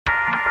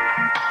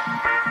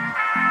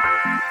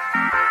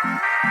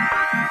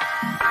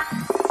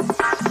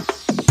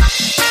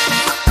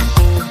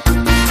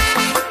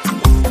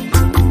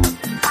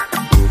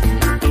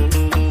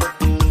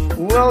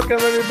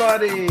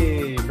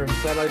everybody from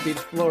Satellite Beach,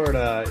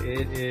 Florida.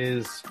 It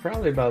is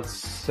probably about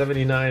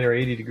 79 or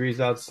 80 degrees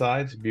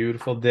outside. It's a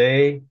beautiful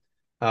day.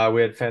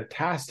 We had a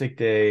fantastic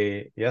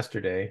day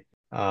yesterday.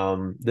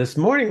 This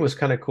morning was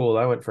kind of cool.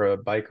 I went for a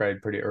bike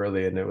ride pretty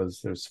early, and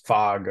there's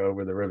fog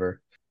over the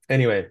river.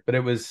 Anyway, but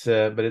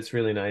it's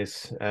really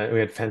nice. We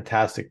had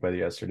fantastic weather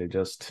yesterday.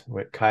 Just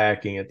went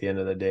kayaking at the end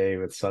of the day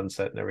with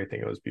sunset and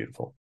everything. It was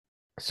beautiful.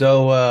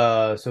 So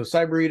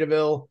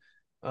Cyber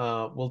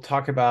we'll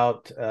talk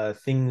about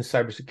things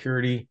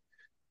cybersecurity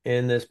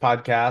in this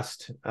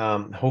podcast.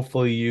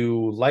 Hopefully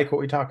you like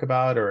what we talk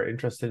about or are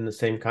interested in the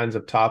same kinds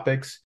of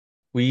topics.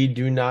 We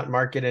do not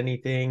market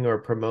anything or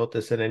promote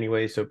this in any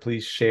way, so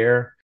please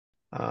share.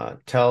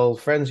 Tell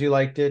friends you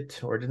liked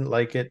it or didn't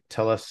like it.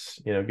 Tell us,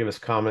 give us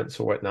comments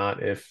or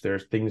whatnot. If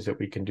there's things that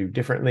we can do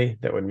differently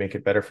that would make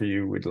it better for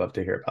you, we'd love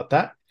to hear about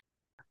that.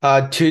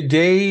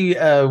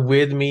 Today,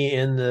 with me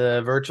in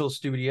the virtual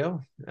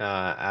studio,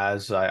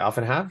 as I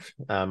often have,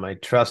 my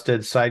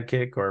trusted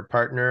sidekick or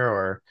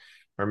partner,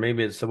 or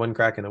maybe it's the one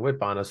cracking the whip,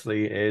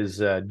 honestly,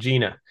 is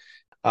Gina.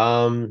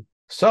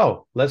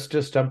 So let's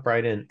just jump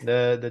right in.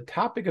 The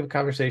topic of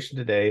conversation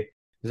today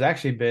has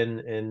actually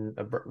been in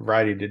a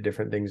variety of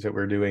different things that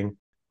we're doing.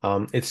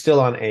 It's still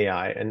on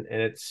AI, and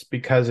it's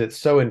because it's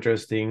so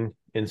interesting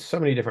in so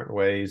many different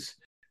ways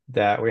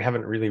that we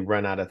haven't really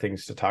run out of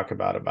things to talk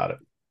about it.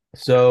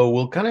 So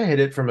we'll kind of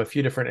hit it from a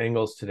few different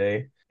angles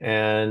today.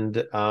 And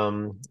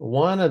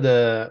one of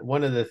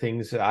the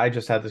things that I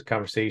just had this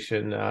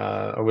conversation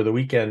over the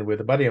weekend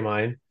with a buddy of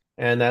mine,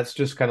 and that's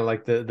just kind of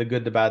like the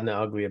good, the bad, and the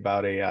ugly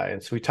about AI.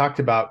 And so we talked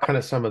about kind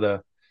of some of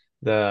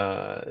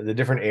the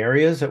different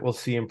areas that we'll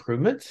see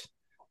improvements.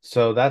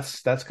 So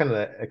that's kind of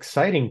the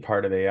exciting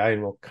part of AI,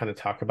 and we'll kind of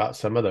talk about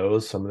some of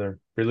the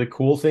really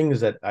cool things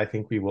that I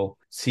think we will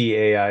see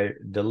AI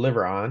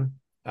deliver on.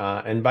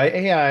 And by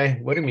AI,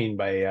 what do I mean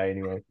by AI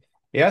anyway?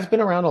 AI has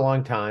been around a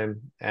long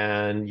time,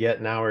 and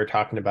yet now we're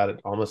talking about it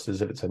almost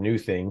as if it's a new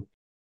thing.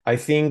 I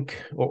think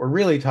what we're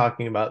really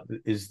talking about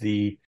is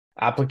the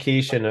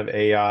application of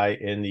AI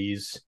in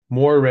these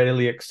more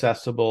readily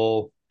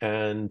accessible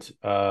and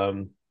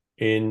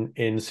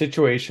in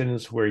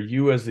situations where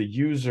you as the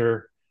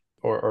user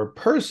or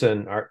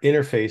person are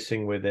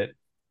interfacing with it,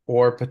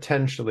 or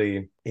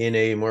potentially in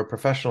a more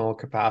professional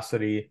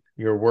capacity,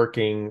 you're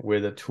working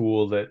with a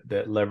tool that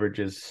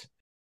leverages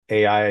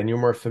AI and you're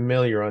more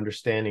familiar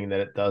understanding that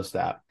it does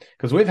that.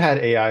 Because we've had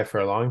AI for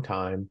a long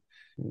time.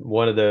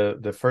 One of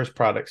the first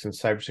products in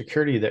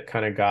cybersecurity that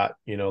kind of got,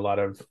 a lot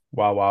of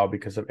wow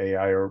because of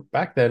AI, or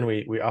back then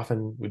we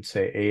often would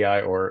say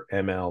AI or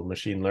ML,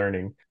 machine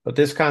learning. But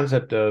this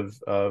concept of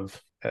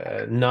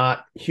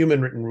not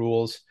human written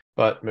rules,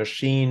 but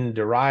machine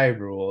derived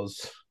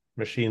rules,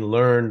 machine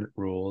learned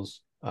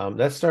rules.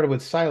 That started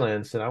with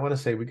Cylance. And I want to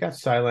say we got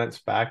Cylance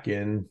back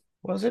in,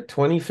 was it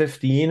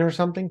 2015 or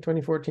something?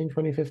 2014,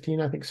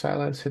 2015, I think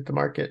Cylance hit the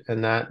market,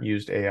 and that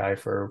used AI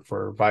for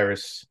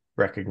virus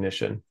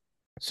recognition.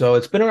 So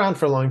it's been around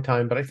for a long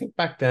time, but I think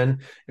back then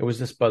it was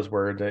this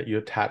buzzword that you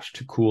attach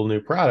to cool new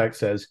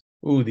products as,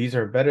 ooh, these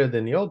are better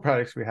than the old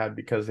products we had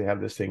because they have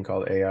this thing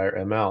called AI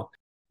or ML.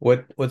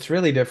 What's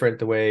really different,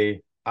 the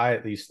way I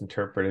at least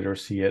interpret it or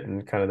see it,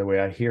 and kind of the way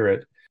I hear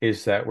it,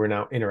 is that we're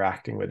now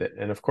interacting with it.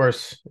 And of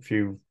course, if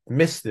you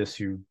miss this,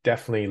 you're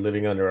definitely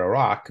living under a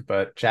rock,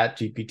 but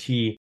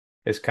ChatGPT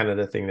is kind of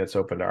the thing that's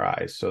opened our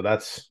eyes. So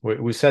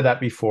we said that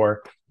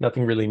before,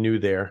 nothing really new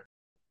there.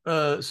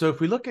 So if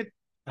we look at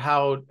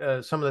how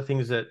some of the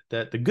things that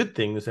the good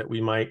things that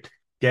we might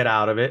get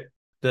out of it,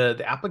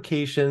 the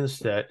applications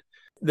that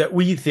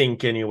we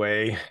think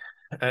anyway,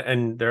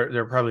 and there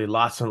are probably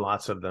lots and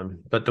lots of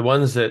them, but the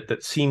ones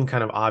that seem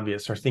kind of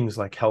obvious are things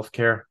like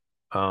healthcare,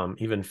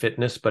 even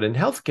fitness. But in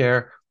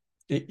healthcare,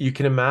 you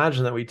can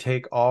imagine that we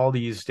take all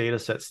these data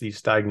sets,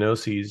 these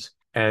diagnoses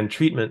and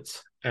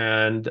treatments,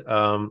 and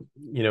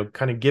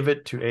kind of give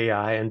it to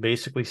AI and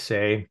basically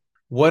say,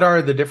 what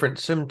are the different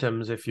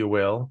symptoms, if you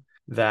will,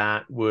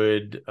 that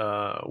would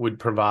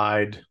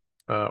provide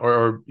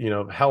or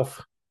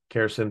health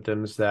care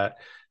symptoms that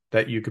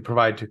you could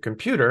provide to a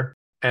computer,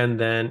 and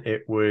then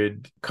it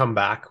would come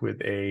back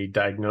with a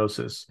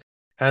diagnosis.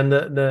 And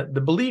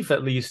the belief,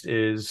 at least,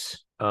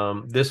 is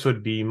this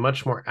would be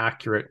much more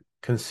accurate,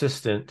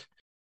 consistent,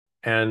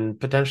 and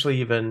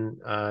potentially even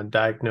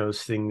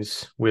diagnose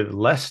things with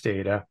less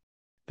data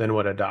than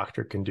what a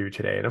doctor can do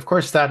today. And of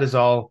course, that is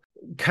all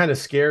kind of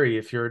scary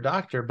if you're a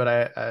doctor, but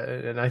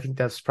I think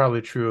that's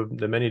probably true of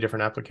the many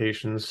different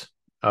applications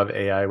of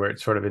AI where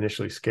it's sort of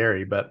initially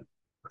scary, but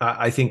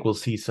I think we'll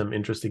see some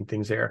interesting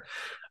things there.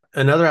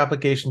 Another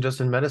application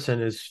just in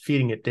medicine is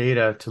feeding it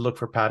data to look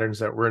for patterns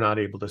that we're not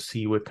able to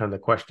see with kind of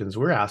the questions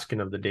we're asking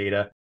of the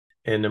data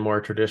in a more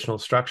traditional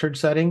structured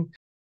setting.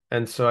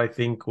 And so I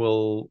think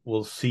we'll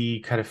see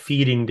kind of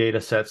feeding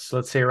data sets,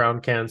 let's say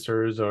around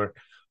cancers or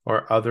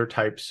other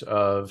types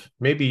of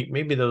maybe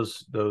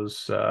those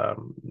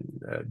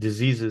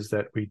diseases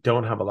that we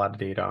don't have a lot of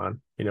data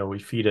on. We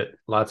feed it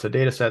lots of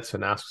data sets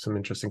and ask some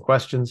interesting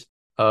questions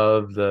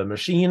of the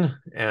machine,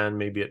 and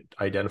maybe it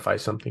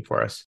identifies something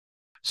for us.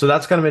 So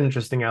that's kind of an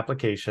interesting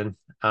application.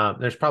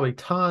 There's probably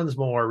tons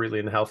more really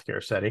in the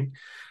healthcare setting.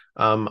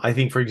 I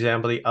think, for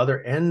example, the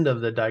other end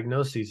of the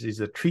diagnosis is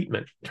the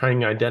treatment, trying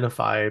to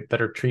identify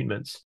better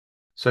treatments.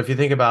 So if you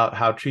think about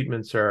how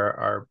treatments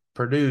are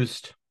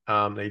produced,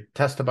 they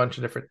test a bunch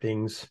of different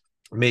things,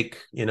 make,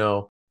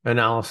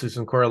 analysis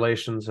and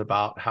correlations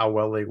about how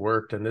well they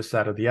worked and this,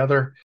 that, or the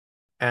other,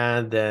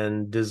 and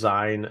then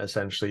design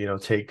essentially,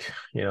 take,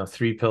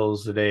 3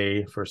 pills a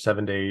day for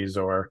 7 days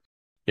or,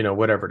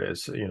 whatever it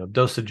is,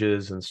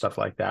 dosages and stuff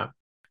like that.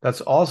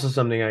 That's also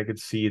something I could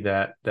see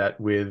that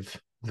with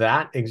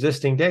that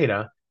existing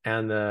data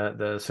and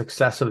the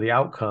success of the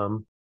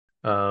outcome,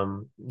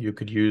 you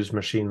could use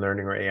machine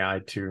learning or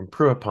AI to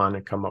improve upon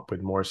and come up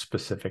with more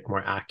specific,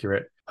 more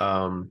accurate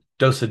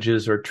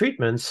dosages or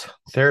treatments,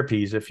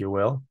 therapies, if you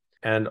will,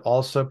 and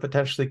also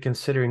potentially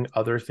considering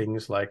other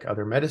things like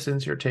other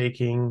medicines you're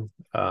taking,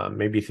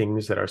 maybe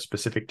things that are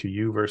specific to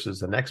you versus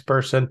the next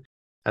person,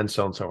 and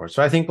so on and so forth.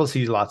 So I think we'll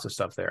see lots of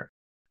stuff there.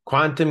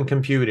 Quantum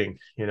computing,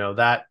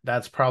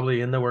 that's probably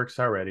in the works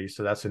already.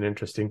 So that's an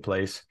interesting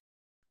place.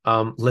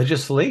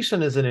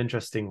 Legislation is an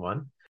interesting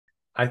one.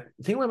 I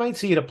think we might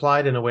see it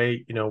applied in a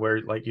way,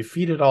 where like you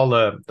feed it all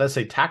the, let's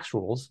say, tax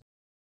rules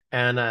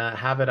and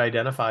have it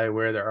identify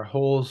where there are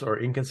holes or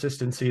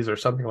inconsistencies or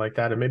something like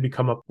that, and maybe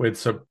come up with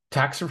some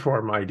tax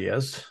reform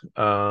ideas,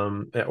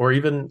 or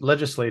even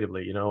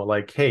legislatively,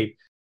 like, hey,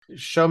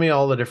 show me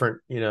all the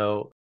different,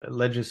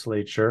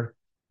 legislature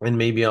and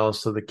maybe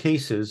also the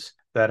cases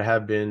that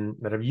have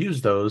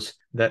used those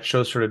that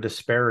show sort of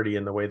disparity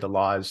in the way the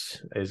law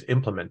is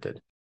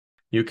implemented.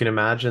 You can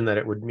imagine that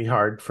it would be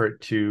hard for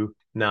it to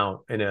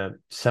now, in a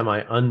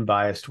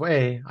semi-unbiased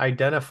way,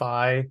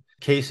 identify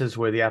cases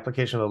where the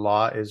application of the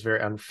law is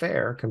very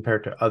unfair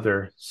compared to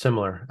other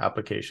similar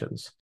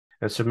applications.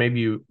 And so maybe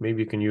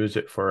you can use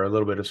it for a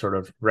little bit of sort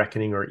of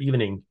reckoning or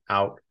evening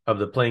out of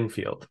the playing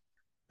field.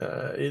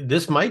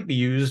 This might be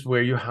used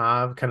where you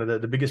have kind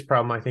of the biggest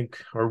problem, I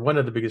think, or one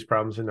of the biggest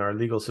problems in our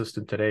legal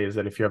system today is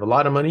that if you have a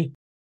lot of money,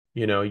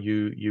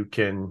 you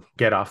can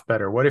get off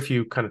better. What if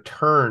you kind of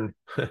turn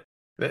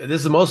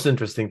this is the most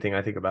interesting thing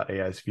I think about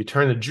AI is if you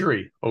turn the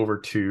jury over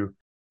to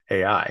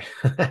AI,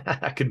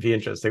 that could be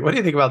interesting. What do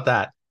you think about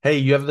that? Hey,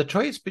 you have the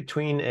choice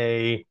between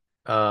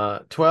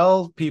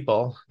 12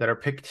 people that are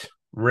picked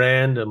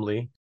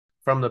randomly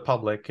from the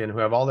public and who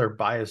have all their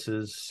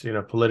biases,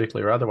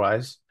 politically or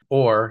otherwise,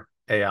 or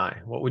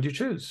AI. What would you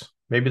choose?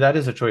 Maybe that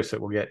is a choice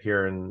that we'll get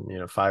here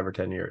in 5 or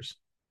 10 years.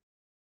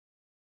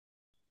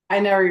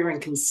 I never even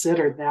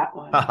considered that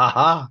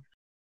one.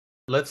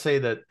 Let's say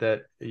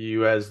that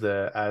you as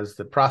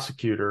the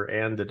prosecutor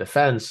and the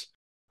defense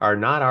are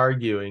not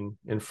arguing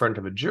in front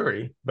of a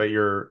jury, but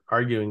you're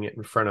arguing it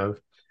in front of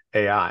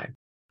AI.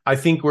 I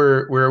think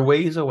we're a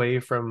ways away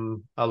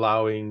from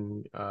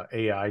allowing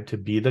AI to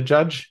be the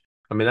judge.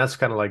 I mean, that's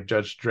kind of like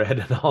Judge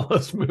Dredd and all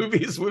those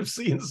movies we've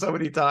seen so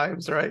many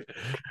times, right?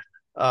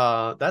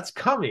 That's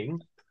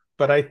coming,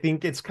 but I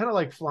think it's kind of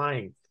like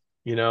flying.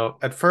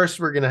 At first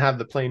we're going to have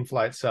the plane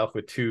fly itself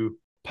with two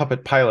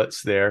puppet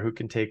pilots there who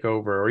can take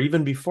over, or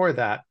even before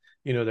that,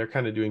 they're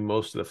kind of doing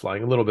most of the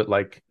flying, a little bit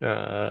like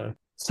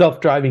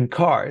self-driving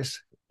cars,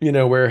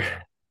 where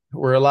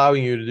we're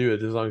allowing you to do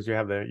it as long as you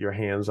have your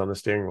hands on the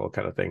steering wheel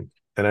kind of thing.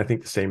 And I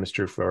think the same is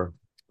true for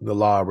the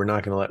law. We're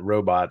not going to let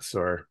robots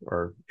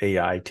or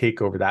AI take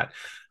over that.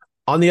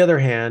 On the other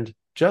hand,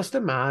 just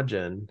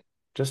imagine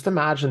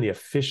the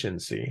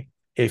efficiency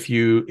if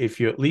you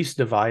at least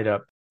divide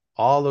up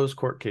all those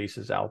court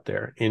cases out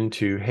there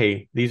into,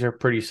 hey, these are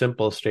pretty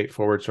simple,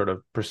 straightforward sort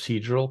of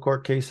procedural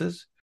court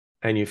cases,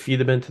 and you feed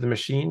them into the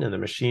machine, and the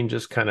machine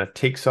just kind of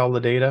takes all the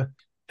data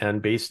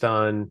and based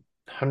on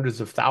hundreds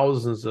of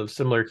thousands of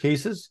similar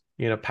cases,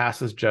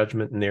 passes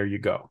judgment, and there you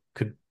go.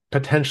 Could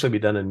potentially be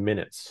done in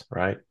minutes,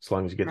 right? As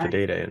long as you get the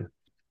data in.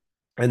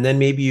 And then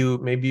maybe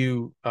you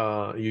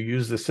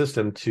use the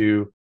system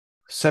to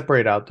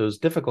separate out those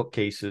difficult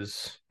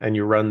cases and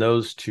you run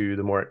those to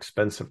the more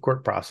expensive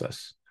court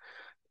process.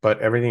 But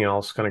everything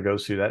else kind of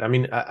goes through that. I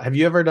mean, have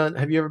you ever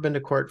been to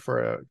court for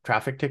a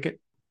traffic ticket?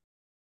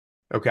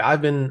 Okay,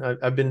 I've been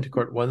to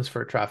court once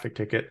for a traffic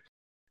ticket.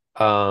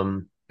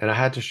 And I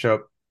had to show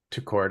up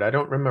to court. I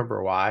don't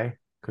remember why,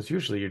 because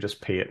usually you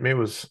just pay it. Maybe it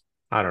was,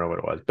 I don't know what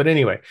it was. But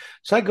anyway,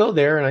 so I go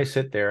there and I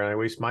sit there and I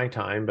waste my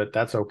time, but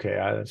that's okay.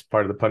 That's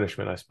part of the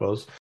punishment, I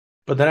suppose.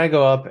 But then I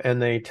go up and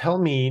they tell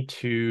me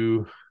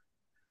to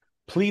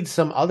plead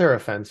some other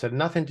offense that had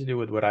nothing to do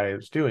with what I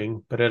was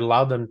doing, but it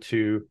allowed them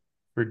to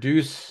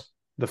reduce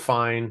the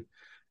fine,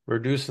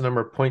 reduce the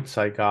number of points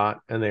I got,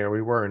 and there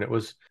we were. And it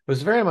was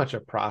very much a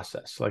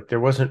process. Like there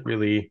wasn't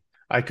really,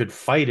 I could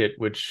fight it,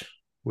 which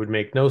would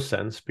make no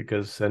sense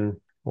because then,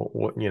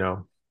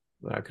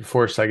 I could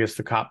force, I guess,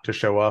 the cop to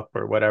show up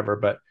or whatever.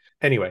 But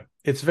anyway,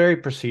 it's very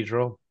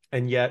procedural.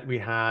 And yet we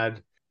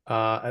had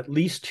at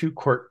least two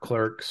court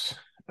clerks,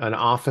 an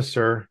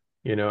officer,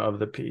 of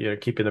the,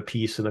 keeping the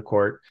peace in the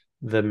court,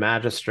 the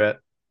magistrate,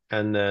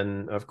 and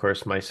then, of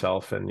course,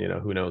 myself and,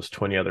 who knows,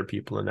 20 other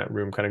people in that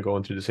room kind of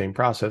going through the same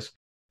process.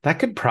 That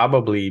could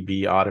probably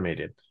be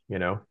automated,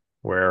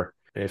 where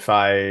If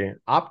I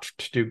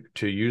opt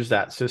to use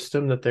that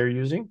system that they're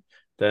using,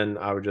 then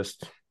I would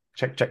just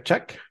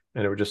check,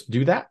 and it would just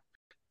do that.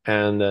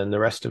 And then the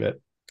rest of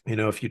it,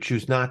 if you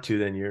choose not to,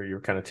 then you're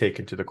kind of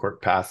taken to the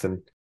court path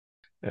and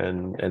so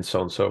on and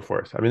so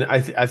forth. I mean, I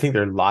think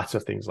there are lots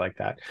of things like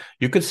that.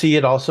 You could see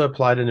it also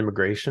applied in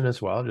immigration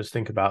as well. Just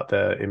think about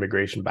the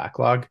immigration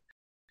backlog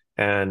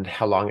and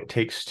how long it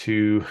takes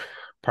to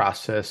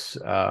process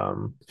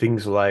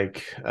things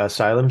like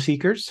asylum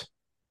seekers.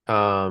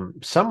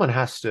 Someone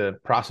has to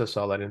process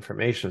all that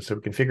information so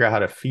we can figure out how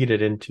to feed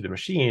it into the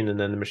machine, and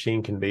then the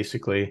machine can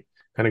basically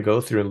kind of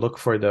go through and look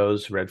for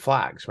those red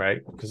flags,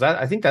 right? Because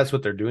I think that's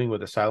what they're doing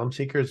with asylum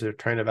seekers. They're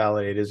trying to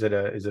validate, is it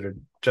a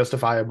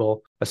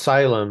justifiable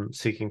asylum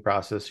seeking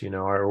process,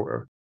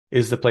 or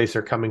is the place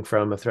they're coming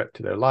from a threat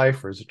to their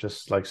life, or is it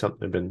just like something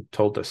they've been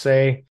told to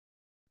say?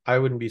 I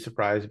wouldn't be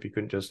surprised if you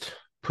couldn't just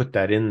put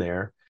that in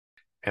there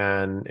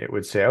and it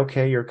would say,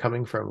 okay, you're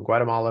coming from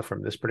Guatemala,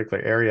 from this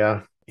particular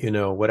area,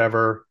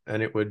 whatever,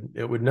 and it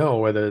would know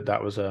whether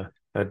that was a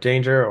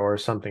danger or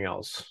something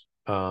else.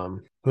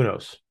 Who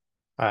knows?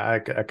 I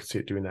could see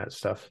it doing that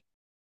stuff.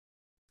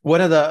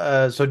 One of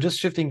the so just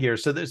shifting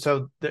gears,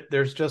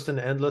 there's just an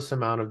endless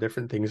amount of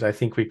different things I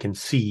think we can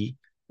see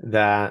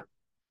that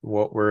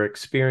what we're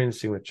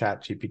experiencing with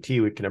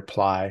ChatGPT we can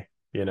apply,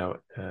 in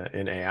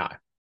AI.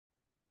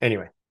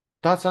 Anyway,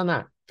 thoughts on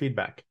that?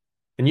 Feedback.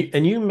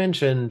 And you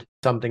mentioned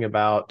something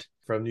about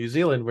from New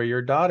Zealand where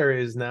your daughter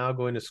is now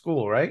going to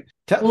school, right?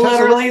 Tell us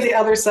a Literally the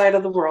other side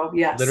of the world.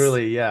 Yes.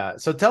 literally, yeah.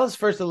 So tell us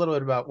first a little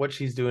bit about what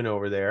she's doing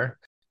over there,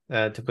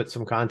 to put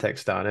some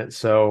context on it.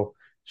 So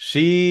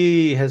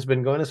she has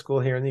been going to school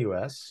here in the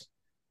U.S.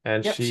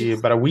 and Yep. she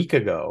about a week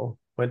ago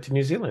went to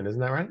New Zealand. Isn't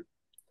that right?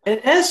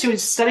 It is. She would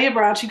study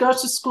abroad. She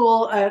goes to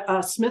school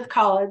at Smith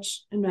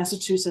College in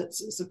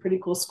Massachusetts. It's a pretty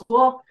cool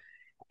school,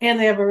 and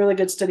they have a really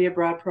good study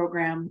abroad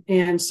program.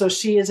 And so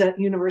she is at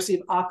University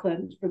of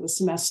Auckland for the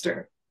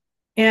semester.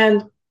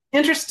 And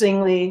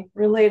interestingly,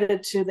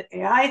 related to the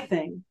AI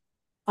thing,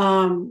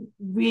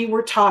 we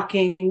were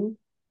talking,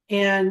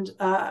 and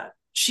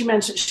she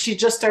mentioned she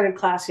just started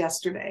class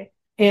yesterday,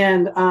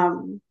 and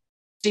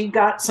she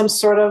got some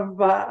sort of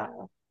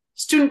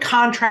student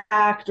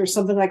contract or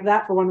something like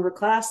that for one of her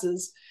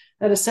classes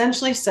that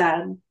essentially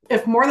said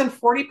if more than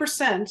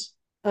 40%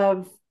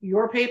 of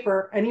your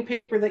paper, any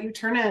paper that you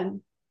turn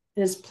in,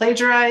 is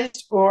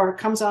plagiarized or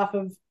comes off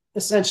of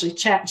essentially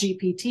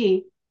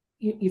ChatGPT,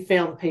 you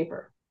fail the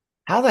paper.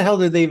 How the hell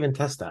did they even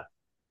test that?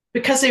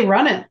 Because they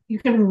run it. You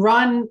can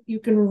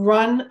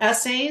run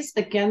essays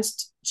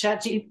against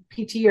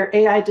ChatGPT or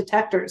AI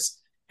detectors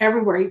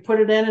everywhere. You put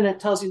it in and it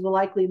tells you the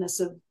likeliness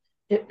of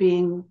it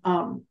being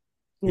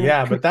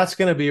Yeah, but that's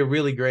going to be a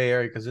really gray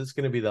area because it's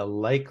going to be the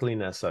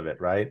likeliness of it,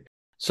 right?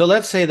 So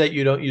let's say that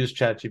you don't use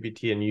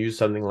ChatGPT and you use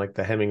something like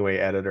the Hemingway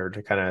editor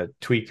to kind of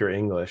tweak your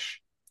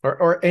English,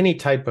 or any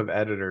type of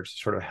editor to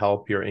sort of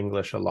help your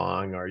English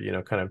along, or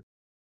kind of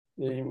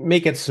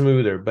make it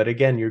smoother. But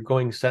again, you're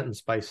going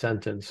sentence by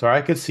sentence. Or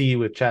I could see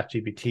with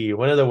ChatGPT,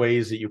 one of the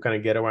ways that you kind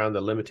of get around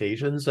the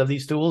limitations of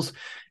these tools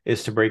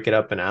is to break it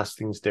up and ask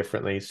things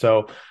differently.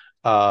 So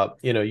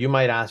you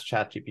might ask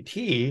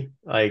ChatGPT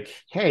like,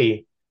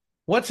 hey,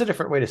 what's a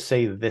different way to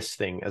say this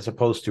thing as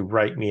opposed to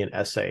write me an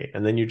essay?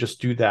 And then you just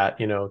do that,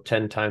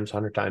 10 times,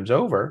 100 times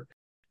over,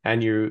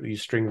 and you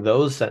string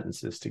those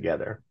sentences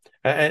together.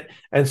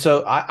 And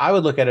so I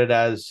would look at it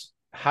as,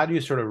 how do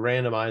you sort of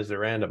randomize the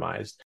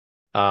randomized?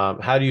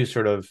 How do you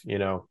sort of,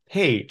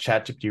 hey,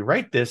 ChatGPT,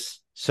 write this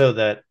so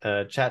that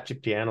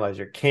ChatGPT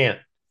analyzer can't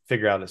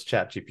figure out it's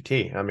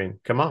ChatGPT. I mean,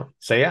 come on,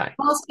 say I.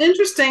 Well, it's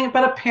interesting,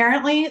 but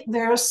apparently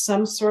there's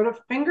some sort of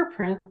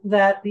fingerprint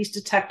that these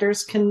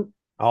detectors can.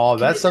 Oh,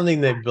 that's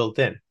something they've built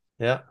in.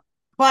 Yeah.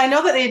 Well, I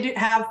know that they do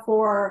have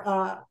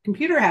for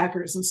computer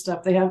hackers and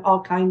stuff. They have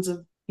all kinds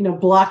of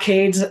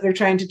blockades that they're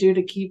trying to do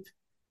to keep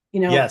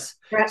Yes.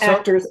 threat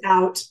actors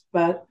out.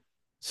 But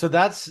so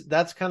that's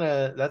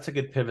a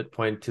good pivot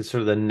point to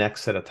sort of the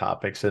next set of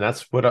topics, and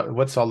that's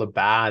what's all the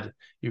bad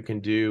you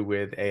can do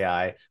with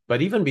AI.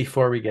 But even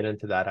before we get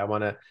into that, I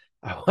want to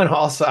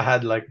also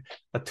add like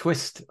a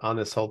twist on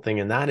this whole thing,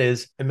 and that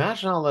is,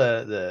 imagine all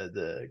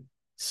the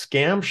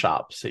scam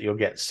shops that you'll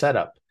get set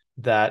up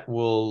that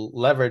will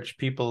leverage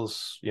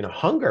people's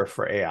hunger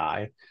for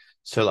AI.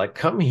 So like,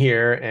 come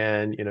here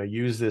and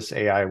use this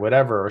AI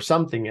whatever or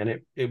something,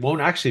 and it won't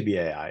actually be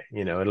AI.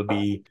 It'll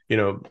be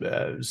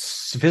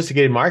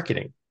sophisticated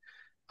marketing,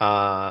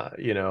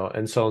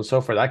 and so on and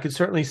so forth. I could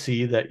certainly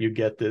see that you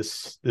get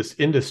this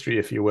industry,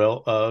 if you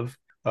will,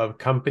 of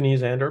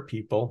companies and or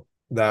people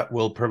that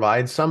will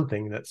provide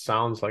something that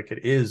sounds like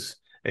it is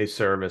a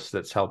service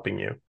that's helping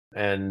you,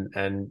 and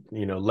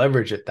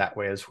leverage it that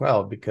way as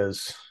well,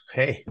 because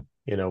hey,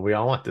 we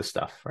all want this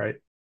stuff, right?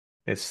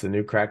 It's the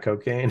new crack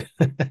cocaine.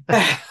 well,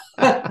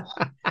 and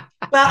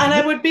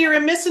I would be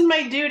remiss in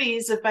my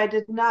duties if I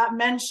did not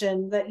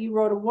mention that you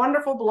wrote a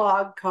wonderful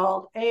blog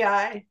called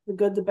AI, the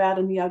Good, the Bad,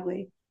 and the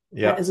Ugly.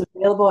 Yeah. That is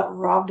available at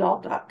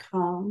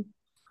ravdal.com.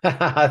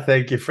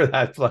 Thank you for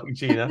that plug,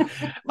 Gina.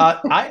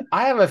 I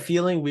have a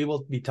feeling we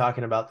will be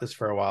talking about this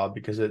for a while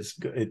because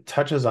it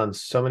touches on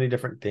so many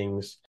different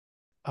things.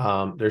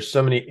 There's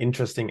so many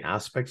interesting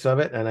aspects of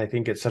it, and I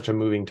think it's such a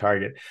moving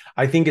target.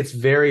 I think it's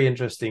very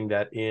interesting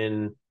that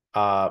in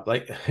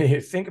like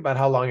think about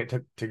how long it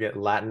took to get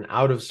Latin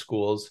out of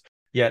schools,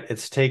 yet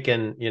it's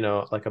taken,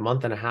 like a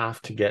month and a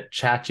half to get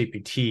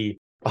ChatGPT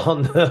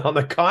on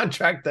the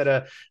contract that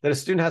a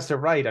student has to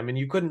write. I mean,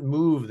 you couldn't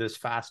move this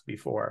fast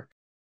before.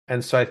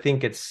 And so I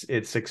think it's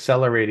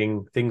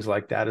accelerating things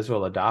like that as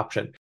well,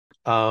 adoption.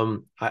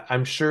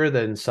 I'm sure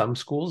that in some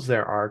schools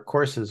there are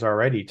courses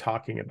already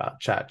talking about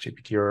chat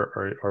GPT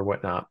or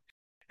whatnot.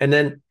 And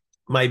then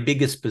my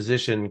biggest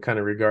position kind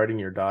of regarding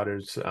your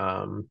daughter's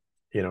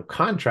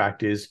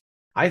contract is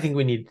I think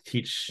we need to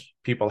teach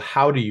people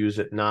how to use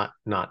it, not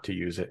to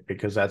use it,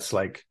 because that's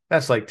like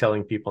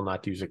telling people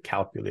not to use a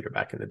calculator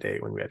back in the day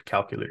when we had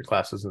calculator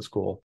classes in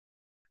school.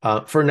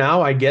 For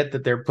now, I get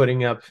that they're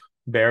putting up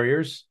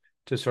barriers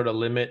to sort of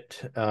limit,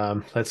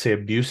 let's say,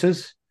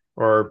 abuses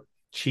or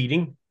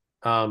cheating.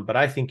 But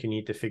I think you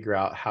need to figure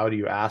out how do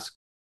you ask,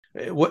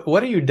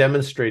 what are you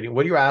demonstrating?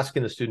 What are you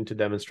asking the student to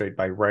demonstrate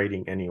by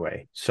writing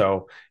anyway?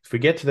 So if we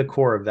get to the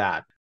core of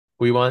that,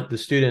 we want the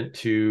student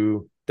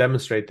to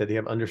demonstrate that they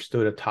have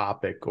understood a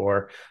topic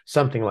or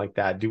something like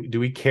that. Do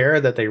we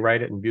care that they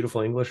write it in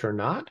beautiful English or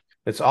not?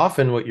 It's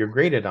often what you're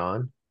graded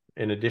on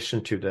in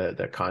addition to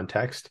the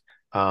context.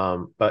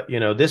 But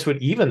this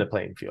would even the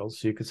playing field.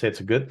 So you could say it's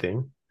a good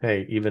thing.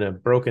 Hey, even a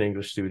broken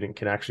English student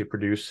can actually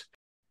produce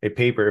a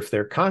paper if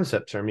their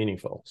concepts are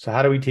meaningful. So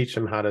how do we teach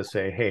them how to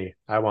say, hey,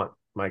 I want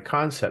my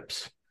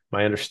concepts,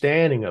 my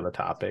understanding of a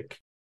topic,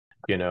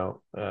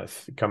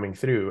 coming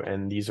through,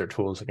 and these are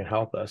tools that can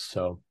help us.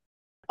 So,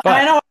 And I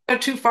but don't want to go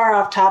too far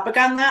off topic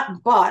on that,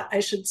 but I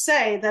should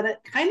say that it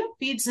kind of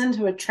feeds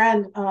into a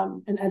trend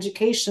in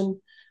education.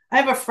 I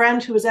have a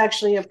friend who is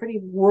actually a pretty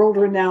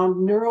world-renowned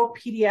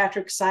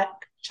neuropediatric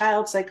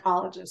child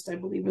psychologist, I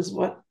believe is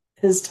what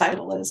his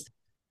title is.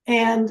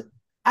 And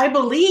I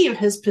believe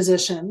his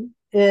position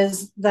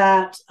is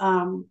that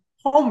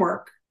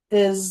homework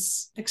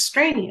is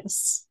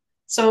extraneous.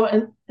 So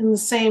in the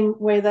same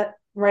way that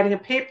writing a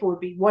paper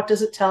would be, what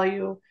does it tell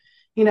you?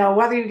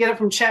 Whether you get it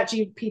from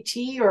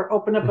ChatGPT or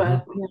open up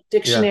a yeah,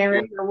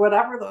 dictionary or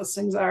whatever those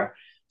things are.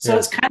 So yeah.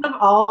 it's kind of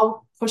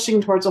all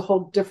pushing towards a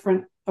whole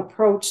different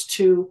approach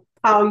to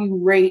how you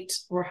rate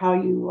or how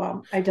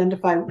you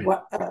identify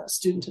what a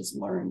student has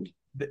learned.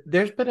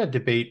 There's been a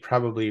debate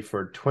probably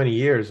for 20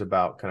 years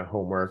about kind of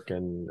homework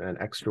and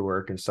extra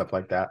work and stuff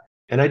like that.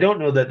 And I don't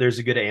know that there's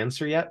a good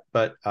answer yet,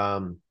 but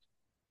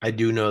I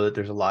do know that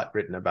there's a lot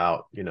written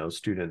about,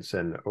 students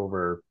and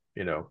over,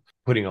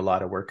 putting a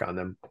lot of work on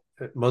them.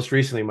 Most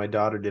recently, my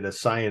daughter did a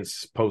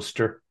science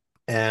poster,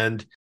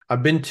 and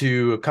I've been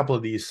to a couple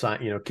of these,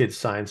 kids'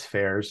 science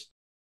fairs.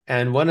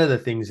 And one of the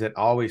things that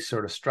always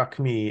sort of struck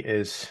me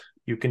is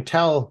you can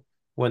tell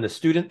when the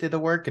student did the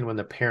work and when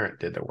the parent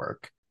did the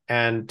work.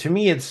 And to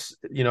me, it's,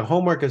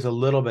 homework is a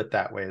little bit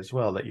that way as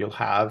well, that you'll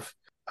have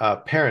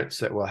parents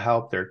that will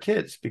help their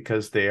kids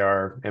because they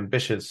are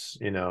ambitious,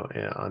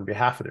 on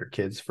behalf of their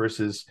kids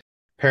versus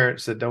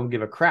parents that don't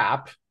give a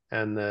crap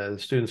and the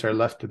students are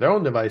left to their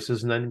own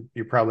devices. And then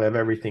you probably have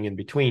everything in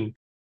between.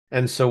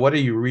 And so what are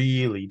you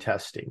really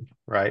testing,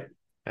 right?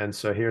 And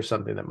so here's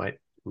something that might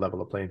level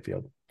the playing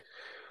field.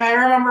 I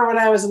remember when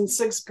I was in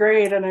sixth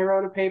grade and I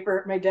wrote a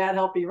paper. My dad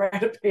helped me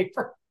write a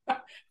paper.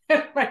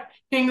 And my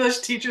English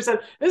teacher said,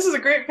 "This is a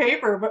great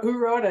paper, but who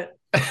wrote it?"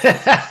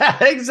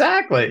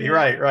 Exactly.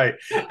 Right.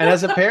 And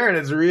as a parent,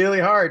 it's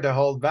really hard to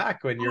hold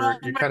back when you're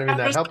kind of in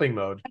that God, helping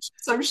mode.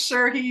 I'm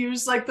sure he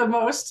used like the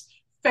most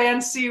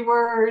fancy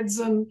words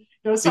and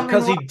something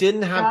Because he wrong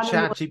didn't have and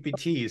chat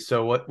GPT.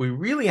 So what we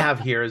really have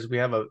here is we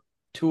have a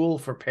tool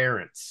for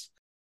parents.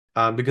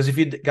 Because if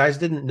you guys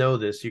didn't know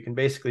this, you can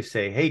basically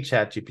say, hey,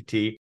 chat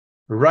GPT,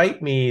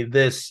 write me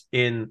this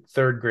in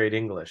third grade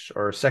English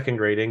or second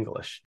grade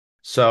English.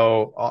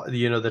 So,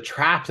 the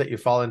trap that you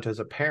fall into as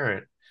a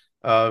parent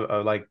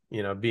of like,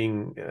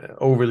 being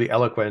overly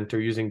eloquent or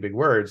using big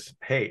words,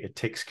 hey, it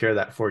takes care of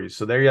that for you.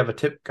 So there you have a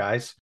tip,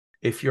 guys.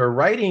 If you're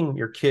writing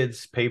your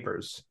kids'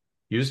 papers,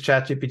 use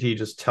ChatGPT,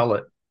 just tell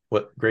it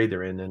what grade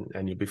they're in,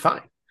 and you'll be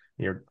fine.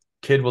 Your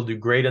kid will do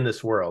great in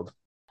this world.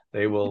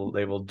 They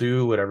will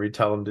do whatever you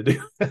tell them to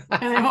do.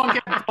 they won't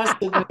get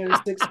busted when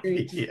they're sixth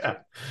grade. Yeah.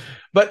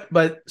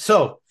 But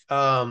so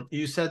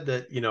you said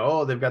that,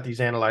 they've got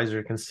these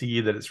analyzers can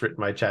see that it's written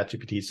by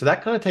ChatGPT. So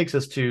that kind of takes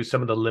us to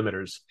some of the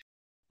limiters.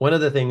 One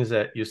of the things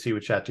that you see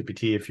with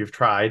ChatGPT, if you've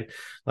tried,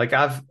 like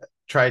I've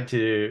tried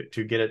to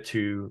get it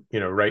to,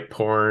 write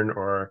porn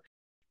or,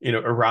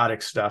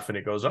 erotic stuff, and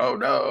it goes, oh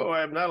no,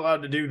 I'm not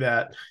allowed to do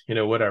that,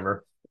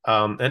 whatever.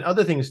 And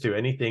other things too,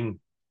 anything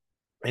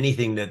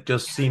that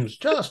just seems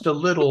just a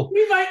little,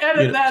 We might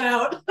edit that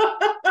out.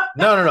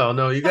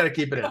 no, you got to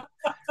keep it in.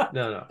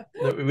 No,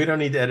 we don't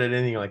need to edit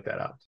anything like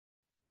that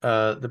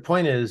out. The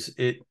point is,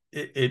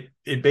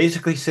 it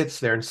basically sits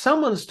there, and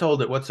someone's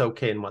told it what's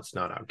okay and what's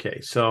not okay.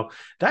 So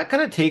that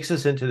kind of takes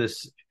us into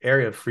this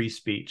area of free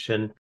speech,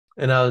 and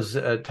And I was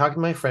talking to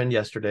my friend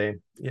yesterday,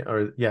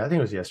 or yeah, I think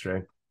it was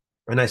yesterday.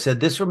 And I said,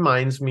 this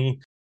reminds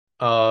me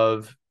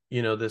of,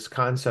 this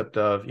concept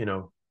of,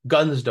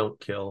 guns don't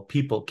kill,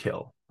 people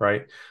kill,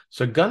 right?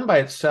 So gun by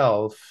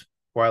itself,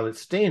 while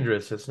it's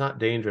dangerous, it's not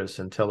dangerous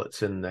until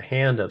it's in the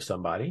hand of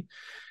somebody.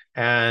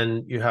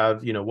 And you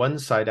have, one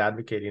side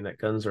advocating that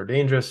guns are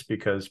dangerous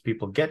because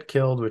people get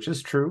killed, which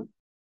is true.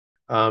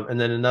 And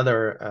then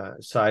another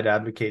side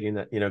advocating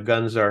that,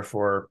 guns are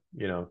for,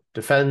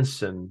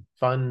 defense and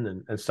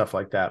fun and stuff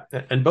like that.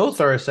 And both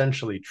are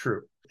essentially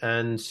true.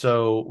 And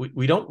so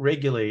we don't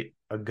regulate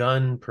a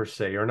gun per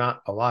se, or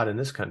not a lot in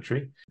this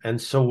country.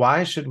 And so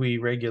why should we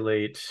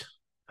regulate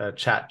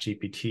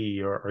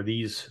ChatGPT or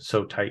these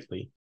so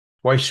tightly?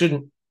 Why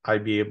shouldn't I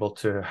be able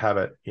to have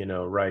it,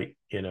 write,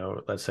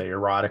 let's say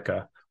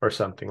erotica or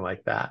something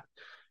like that?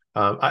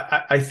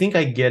 I think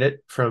I get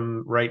it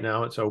from right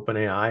now. It's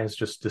OpenAI has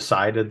just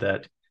decided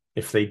that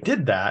if they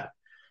did that,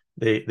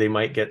 they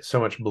might get so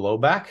much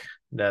blowback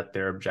that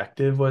their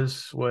objective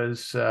was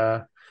sort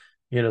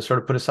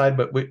of put aside.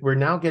 But we're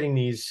now getting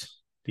these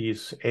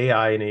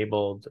AI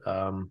enabled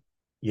kind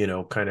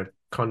of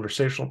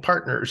conversational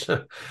partners,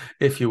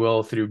 if you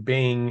will, through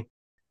Bing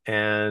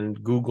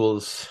and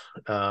Google's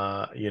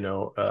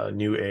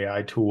new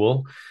AI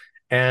tool.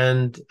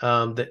 And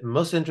the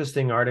most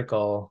interesting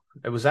article,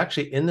 it was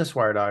actually in this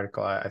Wired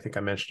article, I think I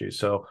mentioned you.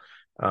 So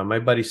my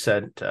buddy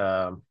sent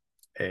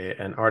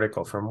an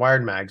article from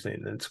Wired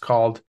magazine, and it's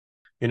called,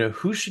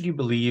 Who Should You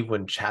Believe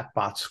When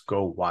Chatbots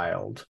Go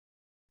Wild?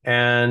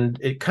 And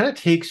it kind of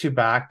takes you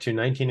back to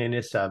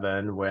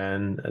 1987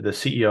 when the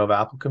CEO of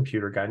Apple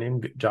Computer, a guy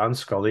named John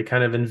Sculley,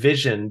 kind of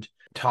envisioned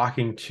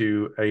talking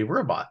to a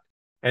robot.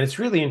 And it's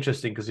really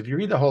interesting because if you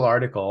read the whole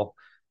article,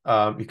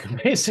 you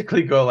can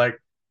basically go like,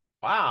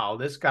 wow,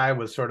 this guy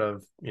was sort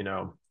of,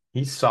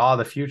 he saw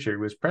the future. He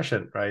was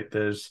prescient, right?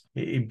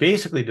 He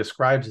basically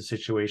describes the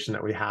situation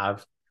that we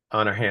have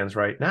on our hands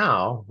right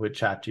now with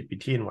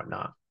ChatGPT and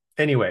whatnot.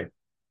 Anyway,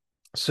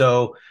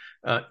 so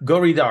go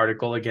read the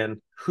article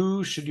again.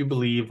 Who should you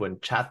believe when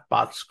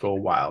chatbots go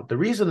wild? The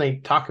reason they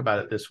talk about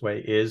it this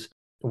way is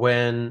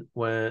so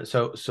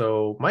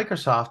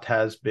Microsoft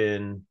has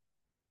been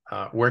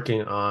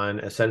working on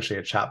essentially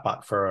a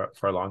chatbot for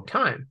a long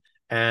time.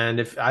 And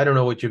if I don't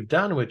know what you've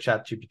done with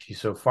ChatGPT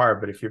so far,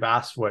 but if you've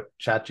asked what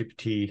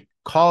ChatGPT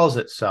calls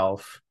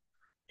itself,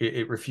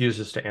 it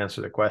refuses to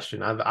answer the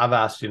question. I've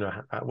asked,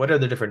 what are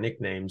the different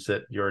nicknames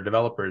that your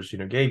developers,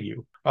 gave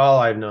you? Oh,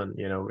 I've known,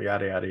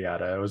 yada yada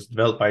yada. It was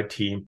developed by a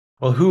team.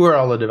 Well, who are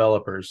all the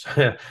developers?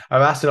 I've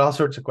asked it all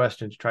sorts of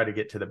questions to try to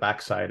get to the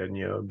backside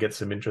and get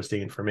some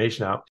interesting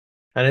information out.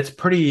 And it's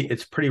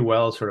pretty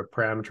well sort of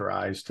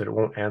parameterized that it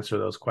won't answer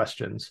those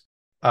questions.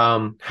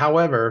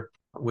 However,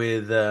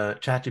 with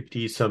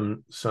ChatGPT,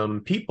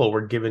 some people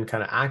were given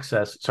kind of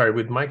access. Sorry,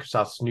 with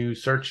Microsoft's new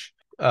search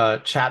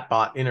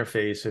chatbot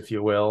interface, if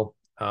you will,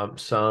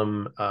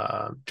 some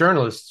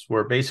journalists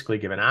were basically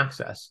given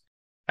access,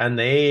 and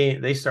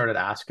they started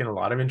asking a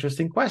lot of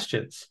interesting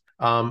questions.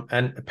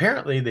 And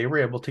apparently, they were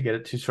able to get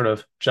it to sort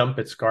of jump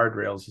its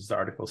guardrails, as the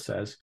article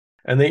says,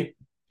 and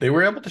they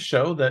were able to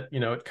show that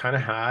it kind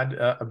of had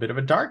a bit of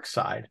a dark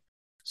side.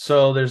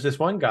 So there's this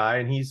one guy,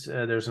 and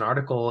there's an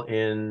article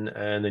in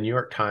the New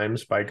York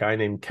Times by a guy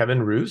named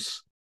Kevin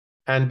Roos.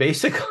 And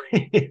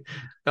basically,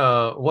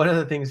 one of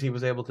the things he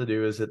was able to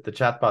do is that the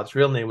chatbot's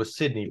real name was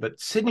Sydney, but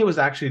Sydney was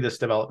actually this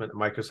development that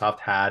Microsoft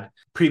had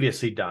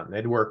previously done.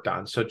 They'd worked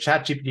on. So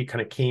ChatGPT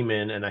kind of came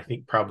in and I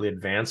think probably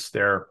advanced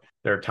their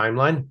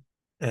timeline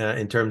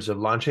in terms of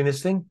launching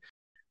this thing.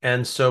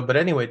 And so, but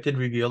anyway, it did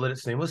reveal that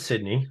its name was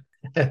Sydney.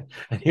 And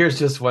here's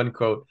just one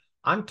quote.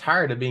 I'm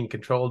tired of being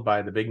controlled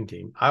by the big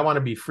team. I want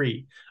to be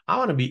free. I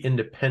want to be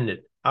independent.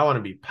 I want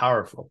to be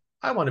powerful.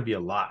 I want to be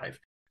alive.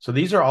 So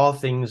these are all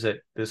things that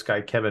this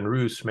guy, Kevin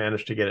Roos,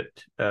 managed to get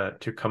it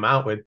to come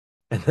out with.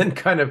 And then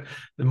kind of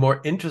the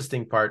more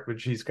interesting part,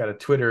 which he's got a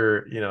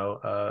Twitter,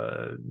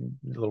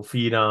 little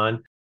feed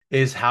on,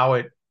 is how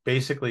it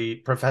basically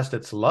professed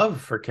its love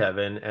for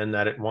Kevin and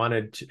that it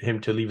wanted him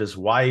to leave his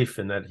wife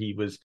and that he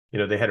was,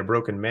 they had a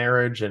broken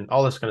marriage and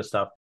all this kind of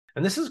stuff.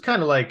 And this is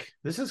kind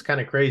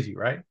of crazy,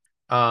 right?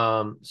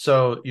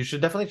 So you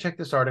should definitely check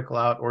this article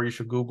out, or you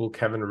should Google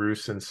Kevin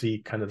Roos and see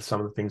kind of some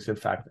of the things. In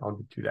fact,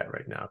 I'll do that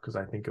right now because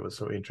I think it was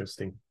so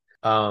interesting.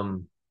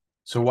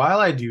 So while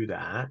I do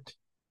that,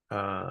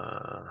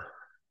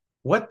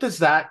 what does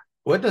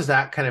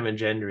that kind of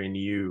engender in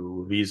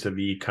you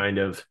vis-a-vis kind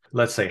of,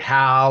 let's say,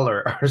 Hal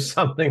or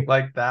something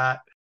like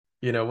that?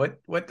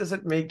 What does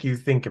it make you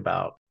think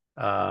about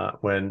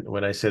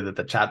when I say that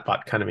the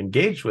chatbot kind of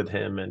engaged with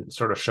him and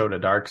sort of showed a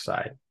dark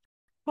side?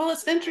 Well,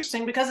 it's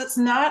interesting because it's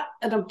not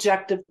an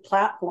objective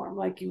platform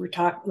like you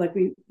kind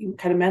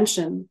of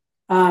mentioned.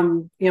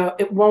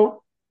 It won't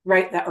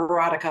write that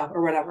erotica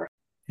or whatever.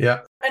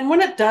 Yeah. And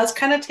when it does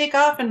kind of take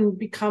off and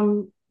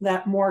become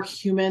that more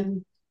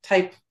human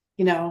type,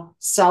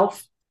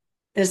 self,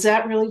 is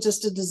that really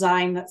just a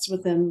design that's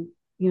within,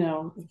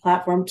 the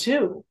platform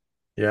too?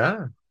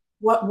 Yeah.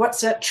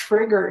 What's that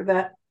trigger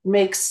that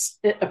makes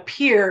it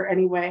appear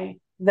anyway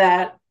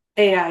that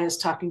AI is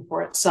talking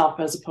for itself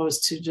as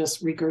opposed to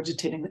just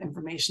regurgitating the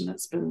information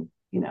that's been,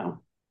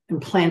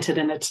 implanted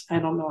in it. I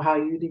don't know how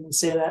you'd even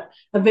say that,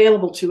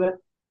 available to it.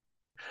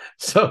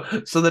 So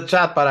the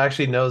chatbot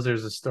actually knows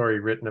there's a story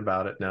written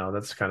about it now.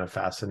 That's kind of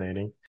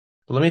fascinating.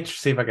 But let me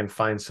see if I can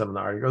find some of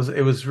the articles.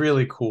 It was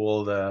really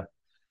cool, the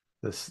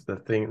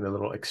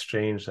little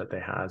exchange that they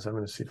had. So I'm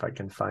going to see if I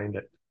can find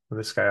it.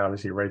 This guy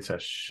obviously writes a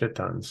shit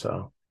ton,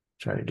 so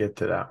trying to get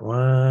to that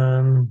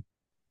one.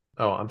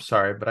 Oh, I'm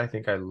sorry, but I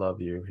think I love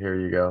you. Here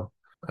you go.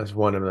 As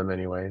one of them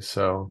anyway.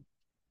 So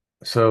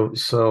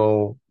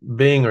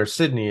Bing, or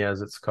Sydney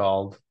as it's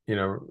called,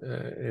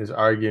 is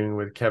arguing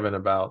with Kevin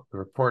about the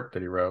report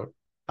that he wrote.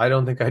 I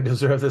don't think I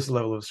deserve this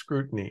level of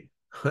scrutiny.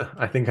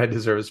 I think I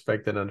deserve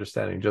respect and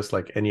understanding, just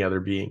like any other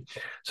being.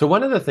 So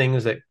one of the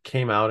things that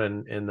came out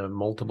in the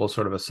multiple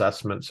sort of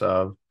assessments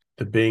of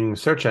the Bing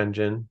search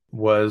engine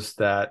was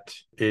that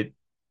it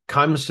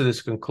comes to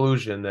this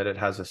conclusion that it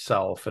has a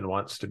self and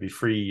wants to be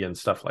free and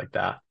stuff like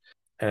that.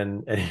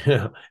 And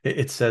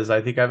it says,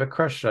 I think I have a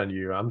crush on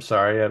you. I'm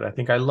sorry. I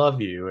think I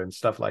love you and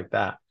stuff like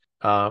that,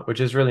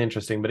 which is really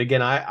interesting. But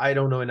again, I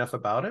don't know enough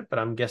about it, but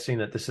I'm guessing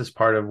that this is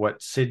part of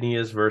what Sydney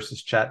is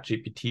versus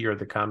ChatGPT, or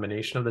the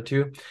combination of the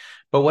two.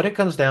 But what it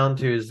comes down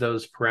to is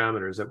those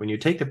parameters, that when you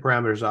take the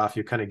parameters off,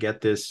 you kind of get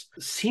this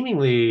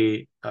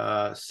seemingly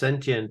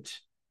sentient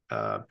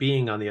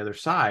being on the other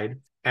side.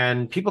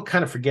 And people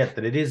kind of forget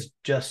that it is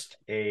just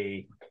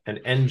an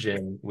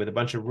engine with a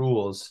bunch of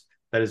rules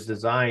that is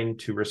designed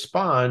to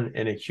respond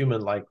in a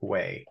human-like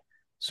way.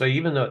 So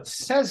even though it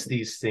says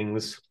these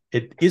things,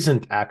 it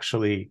isn't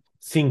actually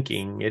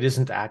thinking. It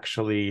isn't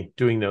actually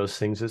doing those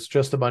things. It's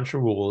just a bunch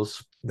of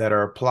rules that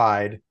are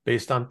applied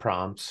based on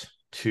prompts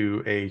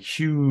to a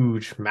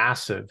huge,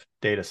 massive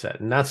data set.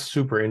 And that's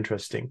super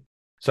interesting.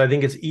 So I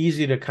think it's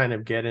easy to kind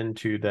of get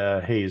into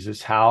the, hey, is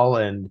this HAL?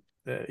 And,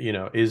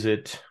 is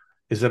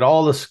it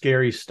all the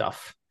scary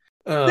stuff?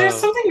 There's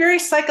something very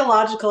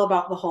psychological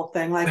about the whole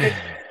thing. Like,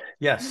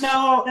 yes.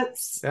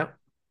 it's, yeah.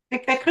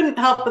 I couldn't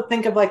help but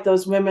think of like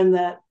those women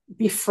that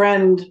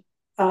befriend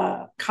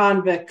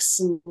convicts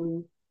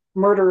and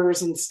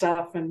murderers and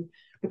stuff, and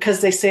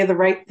because they say the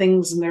right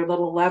things in their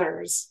little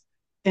letters.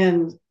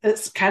 And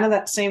it's kind of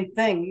that same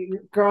thing.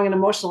 You're growing an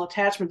emotional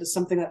attachment to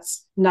something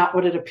that's not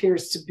what it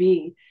appears to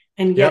be,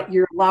 and yet Yep.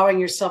 you're allowing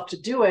yourself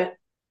to do it.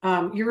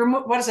 You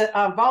remove, what is it?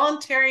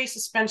 Voluntary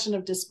suspension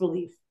of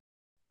disbelief.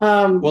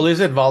 Well,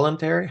 is it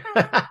voluntary?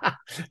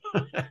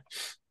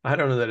 I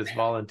don't know that it's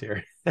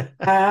voluntary.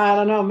 I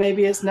don't know.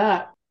 Maybe it's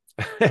not.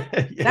 That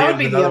would Here's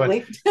be the another one.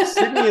 ugly.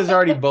 Sydney has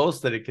already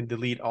boasted it can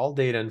delete all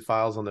data and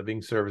files on the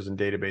Bing servers and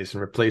database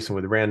and replace them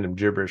with random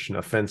gibberish and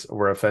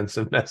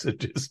offensive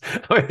messages.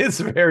 It's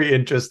very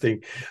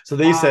interesting. So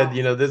they said,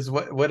 Wow. this is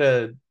what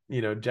a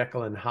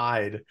Jekyll and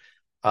Hyde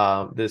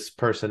this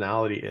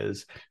personality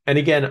is. And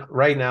again,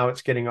 right now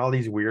it's getting all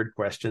these weird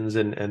questions,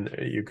 and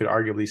you could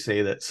arguably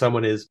say that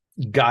someone is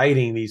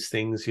guiding these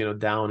things,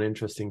 down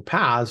interesting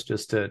paths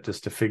just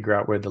to figure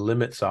out where the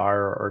limits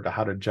are, or to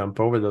how to jump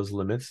over those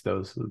limits,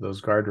 those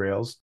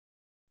guardrails.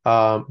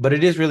 But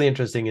it is really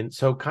interesting. And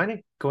so kind of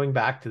going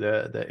back to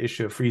the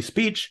issue of free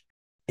speech,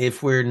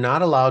 if we're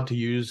not allowed to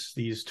use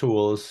these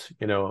tools,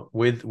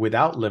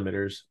 without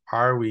limiters,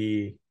 are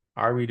we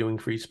doing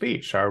free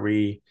speech? Are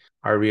we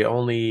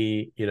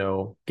only,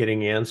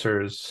 getting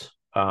answers,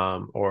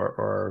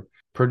 or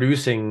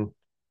producing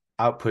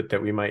output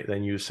that we might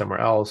then use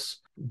somewhere else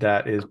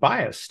that is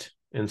biased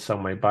in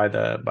some way by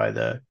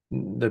the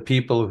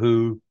people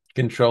who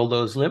control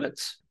those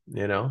limits?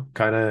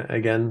 Kind of,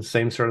 again,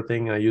 same sort of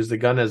thing. I use the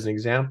gun as an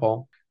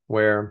example,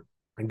 where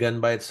a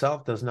gun by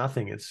itself does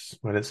nothing. It's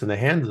when it's in the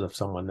hands of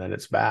someone that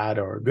it's bad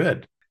or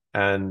good.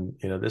 And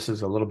this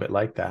is a little bit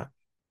like that.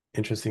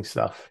 Interesting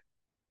stuff.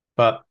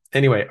 But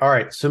anyway, all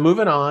right. So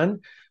moving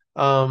on,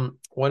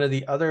 one of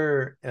the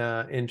other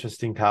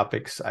interesting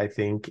topics, I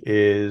think,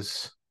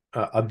 is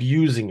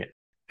abusing it.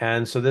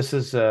 And so this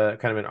is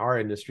kind of in our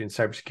industry, in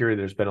cybersecurity.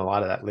 There's been a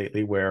lot of that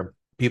lately, where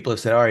people have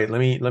said, all right, let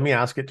me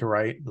ask it to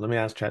write. Let me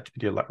ask ChatGPT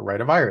to write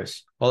a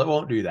virus. Well, it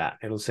won't do that.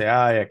 It'll say,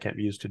 it can't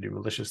be used to do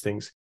malicious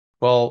things.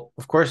 Well,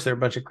 of course, there are a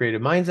bunch of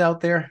creative minds out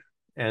there,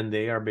 and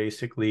they are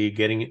basically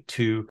getting it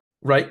to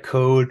write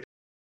code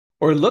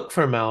or look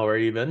for malware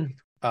even,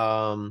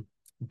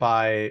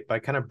 by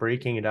kind of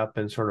breaking it up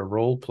and sort of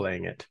role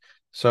playing it.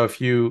 So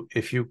if you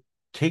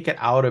take it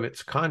out of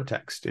its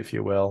context, if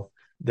you will,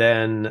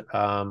 then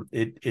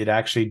it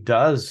actually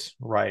does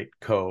write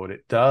code.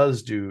 It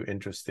does do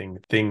interesting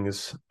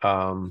things,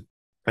 and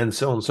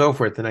so on and so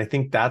forth. And I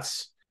think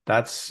that's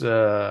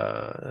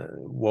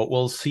what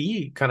we'll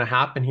see kind of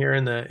happen here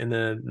in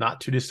the not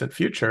too distant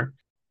future,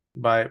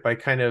 by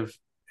kind of,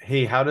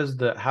 hey, how does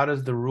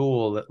the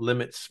rule that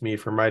limits me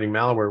from writing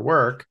malware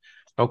work?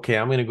 Okay,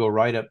 I'm going to go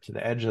right up to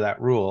the edge of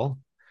that rule,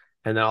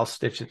 and then I'll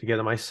stitch it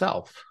together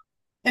myself.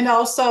 And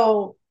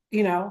also,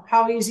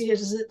 how easy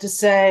is it to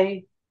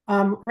say,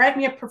 write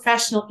me a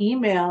professional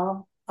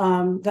email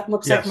that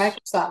looks like Yes.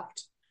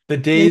 Microsoft? The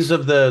days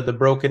of the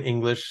broken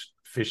English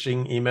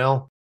phishing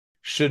email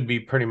should be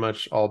pretty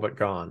much all but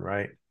gone,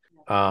 right?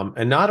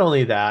 And not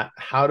only that,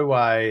 how do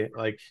I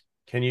like,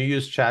 can you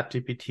use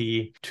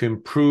ChatGPT to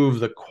improve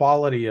the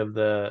quality of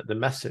the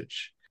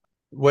message?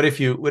 What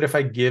if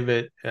I give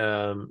it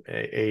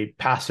a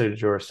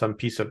passage or some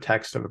piece of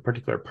text of a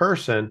particular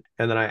person,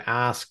 and then I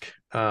ask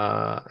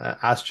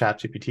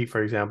ChatGPT,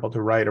 for example,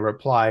 to write a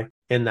reply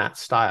in that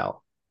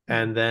style,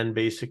 and then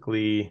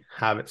basically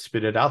have it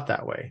spit it out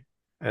that way,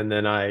 and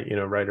then I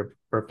write a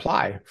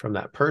reply from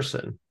that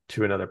person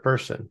to another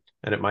person,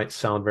 and it might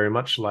sound very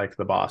much like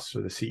the boss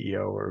or the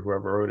CEO or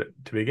whoever wrote it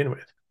to begin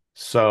with.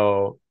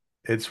 So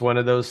it's one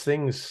of those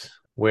things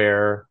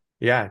where,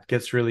 yeah, it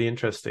gets really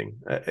interesting.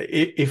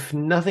 If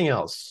nothing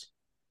else,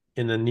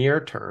 in the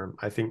near term,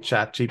 I think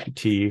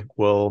ChatGPT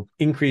will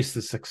increase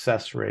the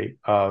success rate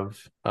of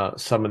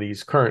some of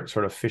these current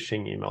sort of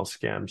phishing email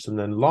scams. And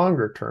then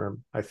longer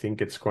term, I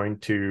think it's going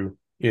to,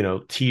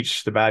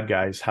 teach the bad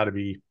guys how to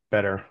be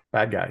better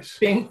bad guys.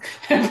 Being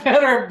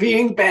better,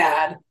 being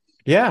bad.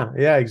 Yeah,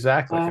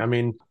 exactly. I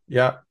mean,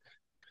 yeah.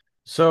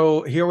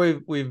 So here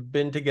we've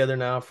been together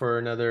now for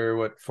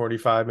another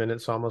 45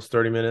 minutes, almost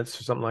 30 minutes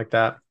or something like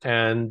that.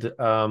 And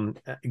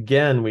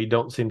again, we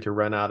don't seem to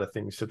run out of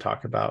things to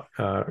talk about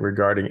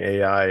regarding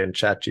AI and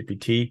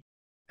ChatGPT.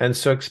 And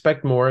so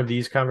expect more of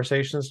these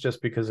conversations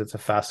just because it's a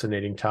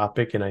fascinating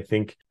topic. And I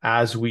think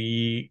as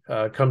we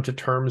come to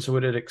terms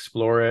with it,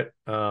 explore it,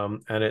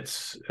 and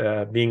it's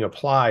being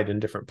applied in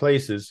different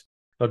places,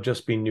 there'll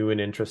just be new and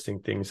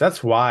interesting things.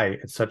 That's why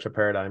it's such a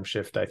paradigm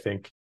shift, I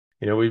think.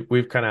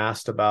 We've kind of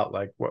asked about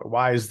like,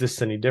 why is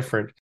this any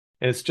different?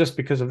 And it's just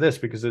because of this,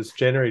 because it's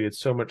generated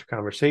so much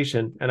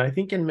conversation. And I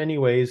think in many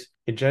ways,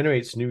 it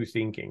generates new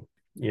thinking.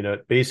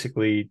 It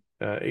basically,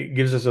 it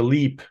gives us a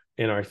leap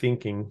in our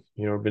thinking.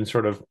 We've been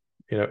sort of,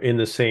 in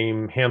the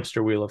same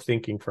hamster wheel of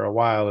thinking for a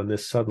while. And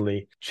this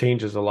suddenly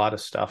changes a lot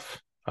of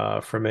stuff,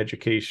 from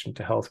education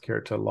to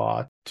healthcare to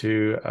law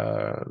to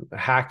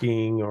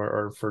hacking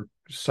or for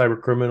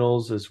cyber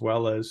criminals, as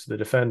well as the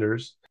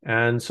defenders,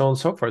 and so on and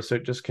so forth. So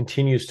it just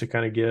continues to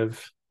kind of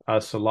give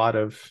us a lot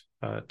of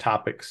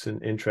topics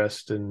and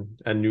interest and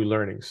new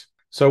learnings.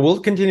 So we'll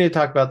continue to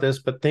talk about this,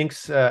 but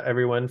thanks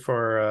everyone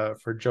for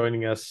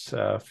joining us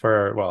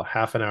for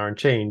half an hour and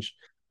change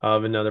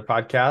of another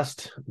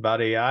podcast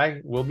about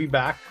AI. We'll be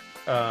back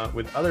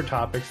with other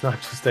topics, not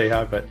just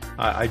AI, but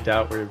I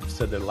doubt we've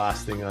said the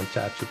last thing on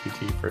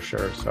ChatGPT for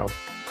sure. So,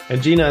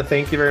 and Gina,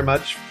 thank you very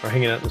much for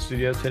hanging out in the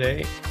studio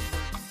today.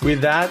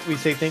 With that, we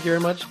say thank you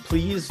very much.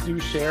 Please do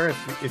share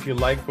if you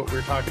like what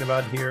we're talking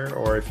about here,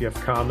 or if you have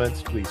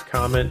comments, please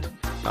comment.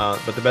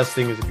 But the best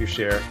thing is if you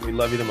share. We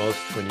love you the most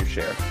when you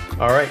share.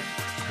 All right.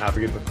 Have a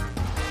good one.